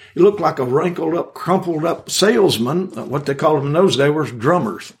 He looked like a wrinkled up, crumpled up salesman. What they called them in those days were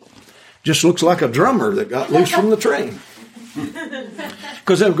drummers. Just looks like a drummer that got loose from the train.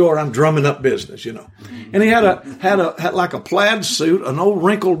 Because they would go around drumming up business, And he had like a plaid suit, an old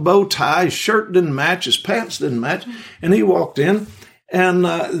wrinkled bow tie. His shirt didn't match, his pants didn't match, and he walked in. And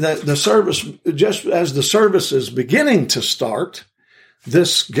the service, just as the service is beginning to start,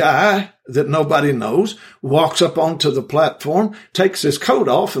 this guy that nobody knows walks up onto the platform, takes his coat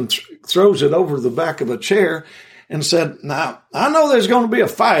off and throws it over the back of a chair and said, now, I know there's going to be a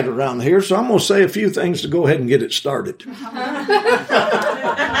fight around here, so I'm going to say a few things to go ahead and get it started. Now,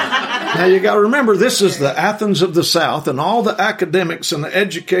 you got to remember, this is the Athens of the South, and all the academics and the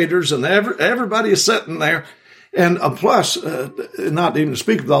educators and everybody is sitting there. And plus, not even to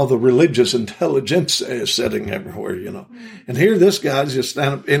speak of all the religious intelligence sitting everywhere, And here this guy's just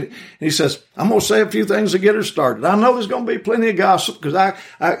standing up and he says, I'm going to say a few things to get her started. I know there's going to be plenty of gossip because I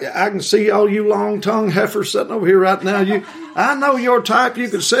can see all you long-tongued heifers sitting over here right now. I know your type. You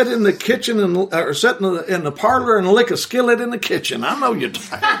could sit in the kitchen or sit in the parlor and lick a skillet in the kitchen. I know your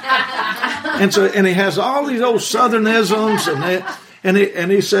type. and he has all these old Southernisms and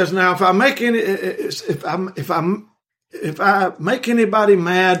he says, now if I make anybody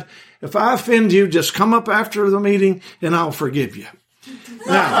mad, if I offend you, just come up after the meeting and I'll forgive you.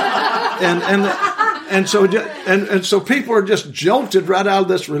 Now, And so people are just jolted right out of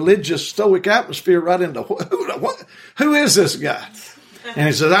this religious stoic atmosphere right into who is this guy? And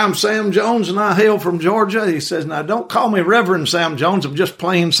he says, I'm Sam Jones and I hail from Georgia. He says, now don't call me Reverend Sam Jones. I'm just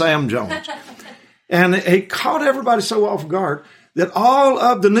plain Sam Jones. And he caught everybody so off guard that all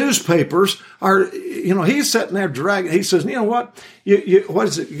of the newspapers are, he's sitting there dragging. He says, you know what? What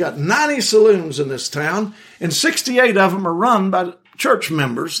is it? You got 90 saloons in this town, and 68 of them are run by church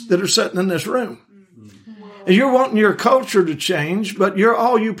members that are sitting in this room. And you're wanting your culture to change, but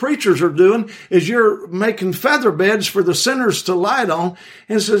all you preachers are doing is you're making feather beds for the sinners to light on.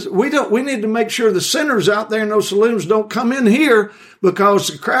 And it says, we need to make sure the sinners out there in those saloons don't come in here because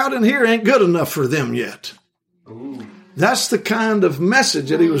the crowd in here ain't good enough for them yet. Ooh. That's the kind of message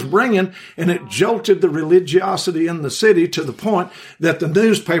that he was bringing, and it jolted the religiosity in the city to the point that the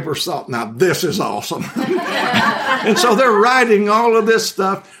newspapers thought, now this is awesome. And so they're writing all of this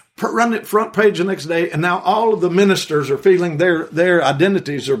stuff, run it front page the next day, and now all of the ministers are feeling their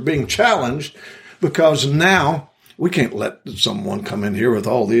identities are being challenged because now we can't let someone come in here with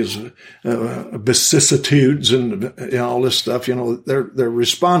all these vicissitudes and all this stuff. They're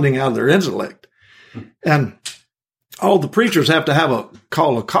responding out of their intellect. And all the preachers have to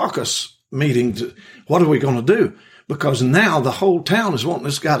call a caucus meeting to, what are we going to do? Because now the whole town is wanting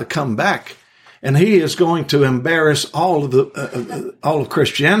this guy to come back. And he is going to embarrass all of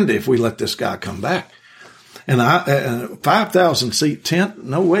Christianity if we let this guy come back. And 5,000 seat tent,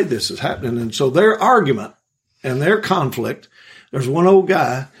 no way this is happening. And so their argument and their conflict, there's one old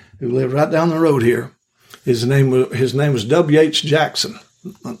guy who lived right down the road here. His name was W.H. Jackson,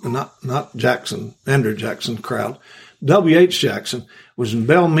 not Jackson, Andrew Jackson crowd. W.H. Jackson was in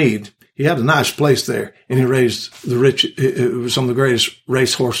Belle Meade. He had a nice place there, and he raised some of the greatest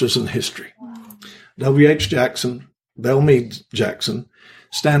race horses in history. W.H. Jackson, Belle Meade Jackson,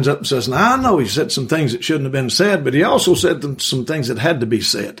 stands up and says, now I know he said some things that shouldn't have been said, but he also said some things that had to be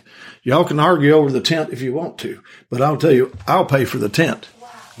said. Y'all can argue over the tent if you want to, but I'll tell you, I'll pay for the tent.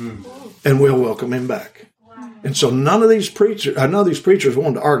 Wow. And we'll welcome him back. Wow. And so none of these preachers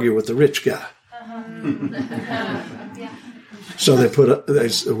wanted to argue with the rich guy. So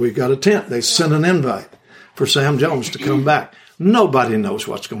we got a tent. They sent an invite for Sam Jones to come back. Nobody knows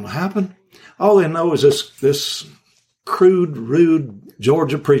what's going to happen. All they know is this crude, rude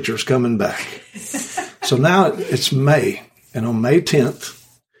Georgia preacher's coming back. So now it's May, and on May 10th,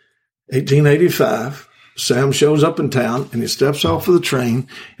 1885, Sam shows up in town, and he steps off of the train,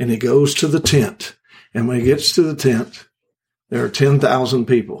 and he goes to the tent. And when he gets to the tent, there are 10,000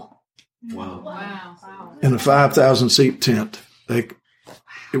 people. Wow. In a 5,000-seat tent.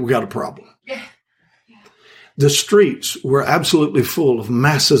 We got a problem. The streets were absolutely full of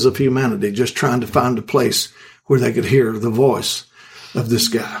masses of humanity just trying to find a place where they could hear the voice of this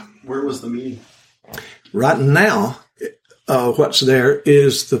guy. Where was the meeting? Right now, what's there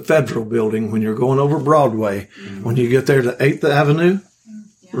is the Federal Building. When you're going over Broadway, when you get there to 8th Avenue,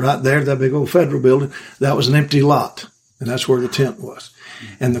 right there, that big old Federal Building, that was an empty lot, and that's where the tent was.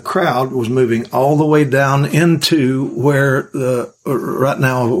 And the crowd was moving all the way down into where the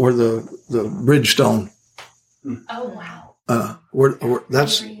Bridgestone. Oh wow!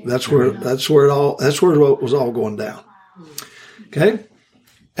 That's where it was all going down. Okay,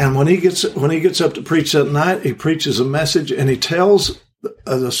 and when he gets up to preach that night, he preaches a message and he tells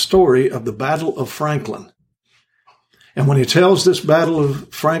the story of the Battle of Franklin. And when he tells this Battle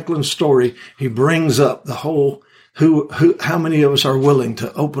of Franklin story, he brings up the whole how many of us are willing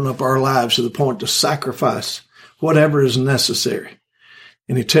to open up our lives to the point to sacrifice whatever is necessary.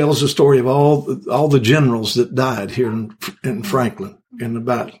 And he tells the story of all the generals that died here in Franklin in the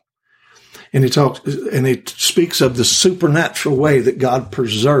battle. And he speaks of the supernatural way that God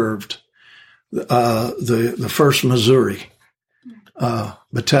preserved the 1st Missouri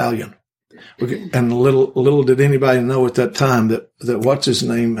Battalion. And little did anybody know at that time that what's his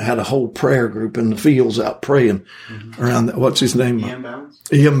name had a whole prayer group in the fields out praying around that. What's his name?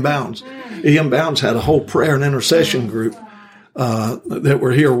 E.M. Bounds. E.M. Bounds had a whole prayer and intercession group that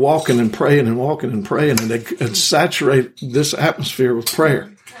were here walking and praying, and they had saturated this atmosphere with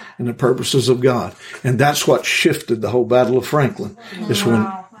prayer and the purposes of God. And that's what shifted the whole Battle of Franklin, is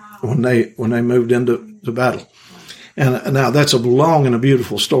when they moved into the battle. And now that's a long and a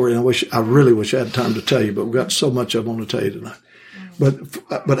beautiful story, and I really wish I had time to tell you, but we've got so much I want to tell you tonight.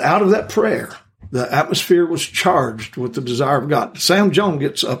 But out of that prayer, the atmosphere was charged with the desire of God. Sam Jones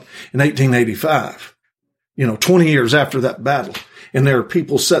gets up in 1885, 20 years after that battle, and there are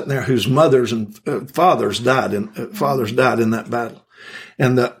people sitting there whose mothers and fathers died in that battle,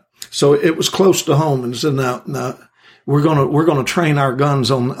 and so it was close to home. And said, now we're going to train our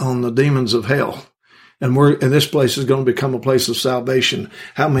guns on the demons of hell. And this place is going to become a place of salvation.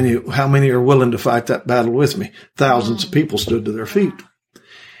 How many are willing to fight that battle with me? Thousands of people stood to their feet.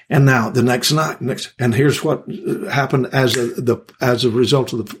 And now the next night, and here's what happened as a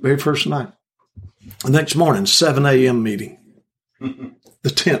result of the very first night. The next morning, 7 a.m. meeting.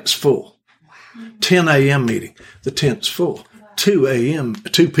 The tent's full. 10 a.m. meeting. The tent's full. 2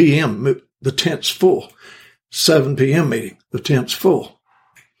 p.m. The tent's full. 7 p.m. meeting. The tent's full.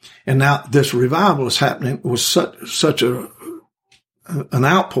 And now this revival is happening with such an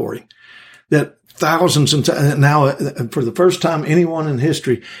outpouring that thousands and now for the first time anyone in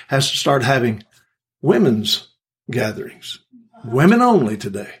history has to start having women's gatherings. Women only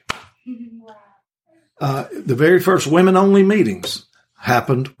today. The very first women only meetings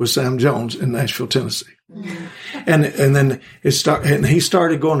happened with Sam Jones in Nashville, Tennessee. And then he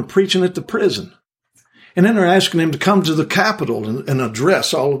started going and preaching at the prison. And then they're asking him to come to the Capitol and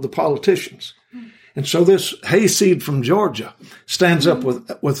address all of the politicians. And so this hayseed from Georgia stands up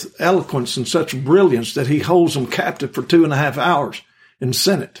with eloquence and such brilliance that he holds them captive for 2.5 hours in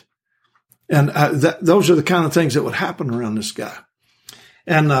Senate. And those are the kind of things that would happen around this guy.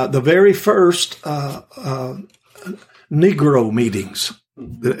 And the very first Negro meetings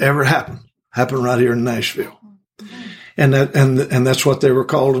that ever happened right here in Nashville. And that's what they were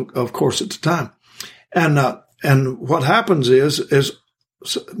called, of course, at the time. And what happens is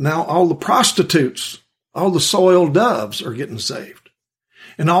now all the prostitutes, all the soiled doves are getting saved,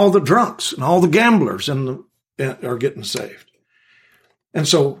 and all the drunks and all the gamblers are getting saved. And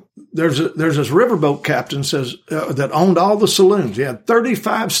so there's this riverboat captain says that owned all the saloons. He had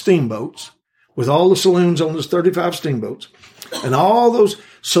 35 steamboats with all the saloons on those 35 steamboats, and all those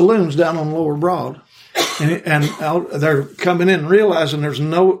saloons down on Lower Broad, and they're coming in and realizing there's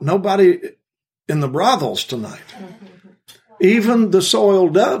nobody in the brothels tonight. Even the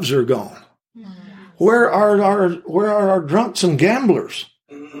soiled doves are gone. Where are our drunks and gamblers?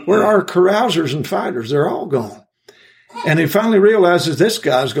 Where are our carousers and fighters? They're all gone. And he finally realizes this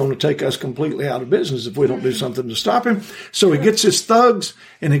guy's going to take us completely out of business if we don't do something to stop him. So he gets his thugs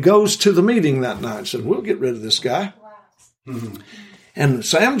and he goes to the meeting that night and said, we'll get rid of this guy. And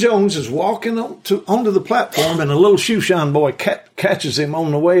Sam Jones is walking onto the platform, and a little shoeshine boy catches him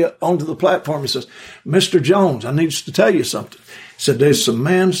on the way onto the platform. He says, Mr. Jones, I need to tell you something. He said, there's some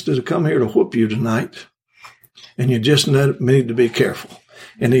men that have come here to whoop you tonight, and you just need to be careful.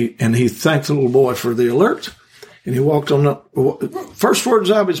 And he thanked the little boy for the alert, and he walked on up. First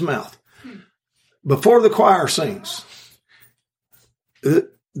words out of his mouth, before the choir sings,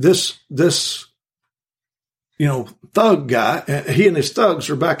 this thug guy, he and his thugs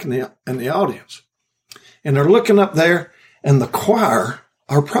are back in the audience. And they're looking up there, and the choir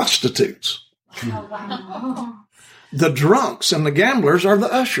are prostitutes. Oh, wow. The drunks and the gamblers are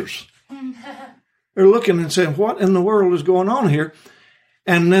the ushers. They're looking and saying, what in the world is going on here?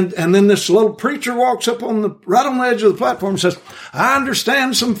 And then this little preacher walks up right on the edge of the platform and says, I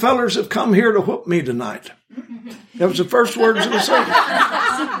understand some fellers have come here to whoop me tonight. That was the first words of the service.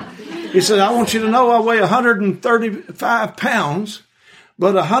 He said, I want you to know I weigh 135 pounds,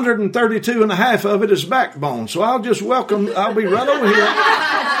 but 132 and a half of it is backbone. So I'll be right over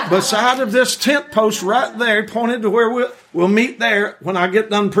here beside of this tent post right there, pointed to where we'll meet there when I get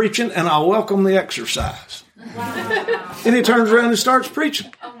done preaching, and I'll welcome the exercise. Wow. And he turns around and starts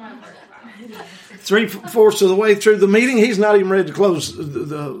preaching. 3/4 of the way through the meeting, he's not even ready to close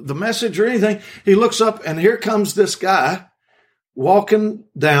the message or anything. He looks up, and here comes this guy walking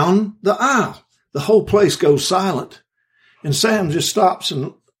down the aisle. The whole place goes silent. And Sam just stops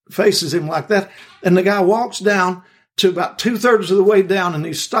and faces him like that. And the guy walks down to about 2/3 of the way down, and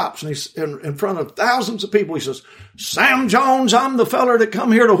he stops, and he's in front of thousands of people. He says, Sam Jones, I'm the feller that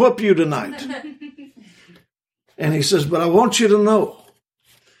come here to whoop you tonight. And he says, but I want you to know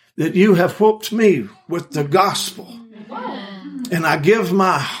that you have whooped me with the gospel. And I give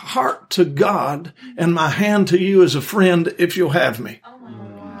my heart to God and my hand to you as a friend if you'll have me.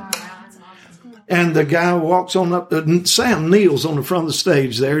 And the guy walks on up. Sam kneels on the front of the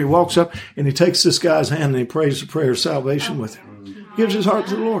stage there. He walks up and he takes this guy's hand and he prays the prayer of salvation with him. Gives his heart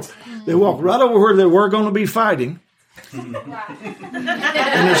to the Lord. They walk right over where they were going to be fighting. And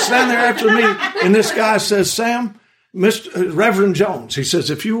they're standing there after the meeting. And this guy says, Sam, Reverend Jones, he says,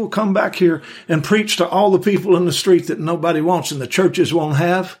 if you will come back here and preach to all the people in the street that nobody wants and the churches won't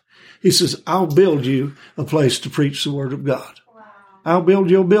have, he says, I'll build you a place to preach the word of God. Wow. I'll build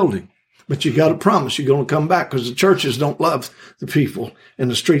you a building. But you got to promise you're going to come back, because the churches don't love the people in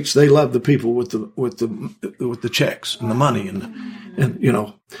the streets. They love the people with the checks and the money and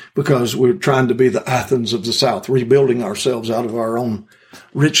because we're trying to be the Athens of the South, rebuilding ourselves out of our own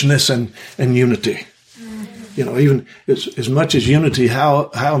richness and unity. Even as much as unity,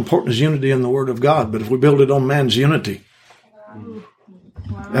 how important is unity in the Word of God? But if we build it on man's unity,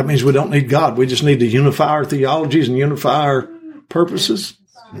 that means we don't need God. We just need to unify our theologies and unify our purposes.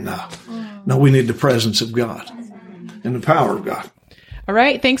 No, we need the presence of God and the power of God. All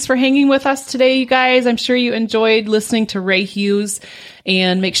right. Thanks for hanging with us today, you guys. I'm sure you enjoyed listening to Ray Hughes,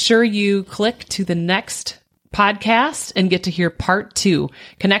 and make sure you click to the next podcast and get to hear part 2.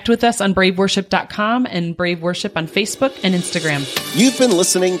 Connect with us on braveworship.com and Brave Worship on Facebook and Instagram. You've been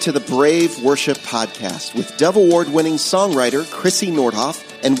listening to the Brave Worship Podcast with Dove Award-winning songwriter Chrissy Nordhoff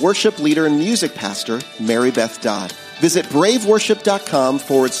and worship leader and music pastor Mary Beth Dodd. Visit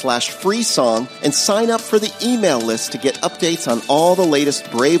braveworship.com/free song and sign up for the email list to get updates on all the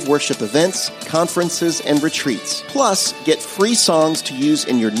latest Brave Worship events, conferences, and retreats. Plus, get free songs to use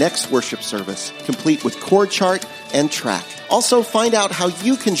in your next worship service, complete with chord chart and track. Also, find out how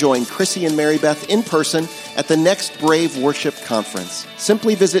you can join Chrissy and Mary Beth in person at the next Brave Worship Conference.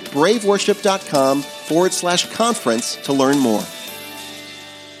 Simply visit braveworship.com/conference to learn more.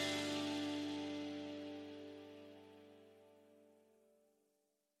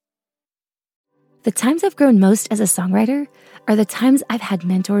 The times I've grown most as a songwriter are the times I've had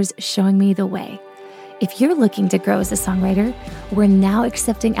mentors showing me the way. If you're looking to grow as a songwriter, we're now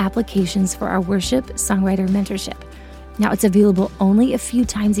accepting applications for our Worship Songwriter Mentorship. Now, it's available only a few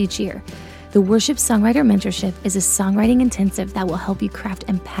times each year. The Worship Songwriter Mentorship is a songwriting intensive that will help you craft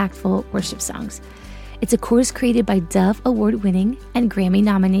impactful worship songs. It's a course created by Dove Award-winning and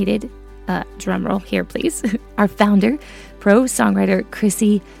Grammy-nominated, drumroll here please, our founder, pro songwriter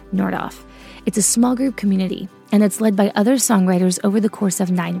Chrissy Nordhoff. It's a small group community, and it's led by other songwriters over the course of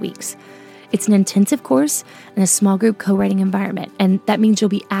 9 weeks. It's an intensive course and a small group co-writing environment, and that means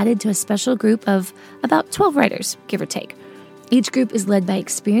you'll be added to a special group of about 12 writers, give or take. Each group is led by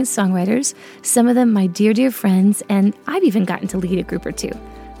experienced songwriters, some of them my dear, dear friends, and I've even gotten to lead a group or two.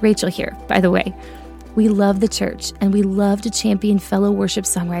 Rachel here, by the way. We love the church, and we love to champion fellow worship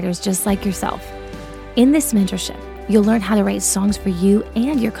songwriters just like yourself. In this mentorship, you'll learn how to write songs for you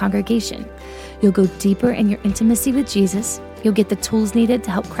and your congregation. You'll go deeper in your intimacy with Jesus. You'll get the tools needed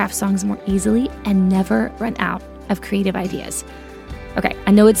to help craft songs more easily and never run out of creative ideas. Okay,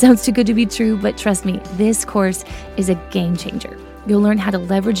 I know it sounds too good to be true, but trust me, this course is a game changer. You'll learn how to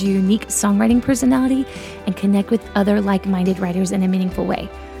leverage your unique songwriting personality and connect with other like-minded writers in a meaningful way.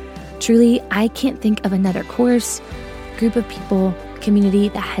 Truly, I can't think of another course, group of people, community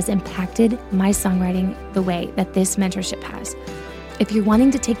that has impacted my songwriting the way that this mentorship has. If you're wanting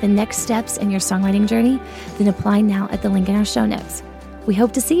to take the next steps in your songwriting journey, then apply now at the link in our show notes. We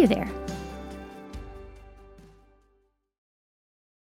hope to see you there.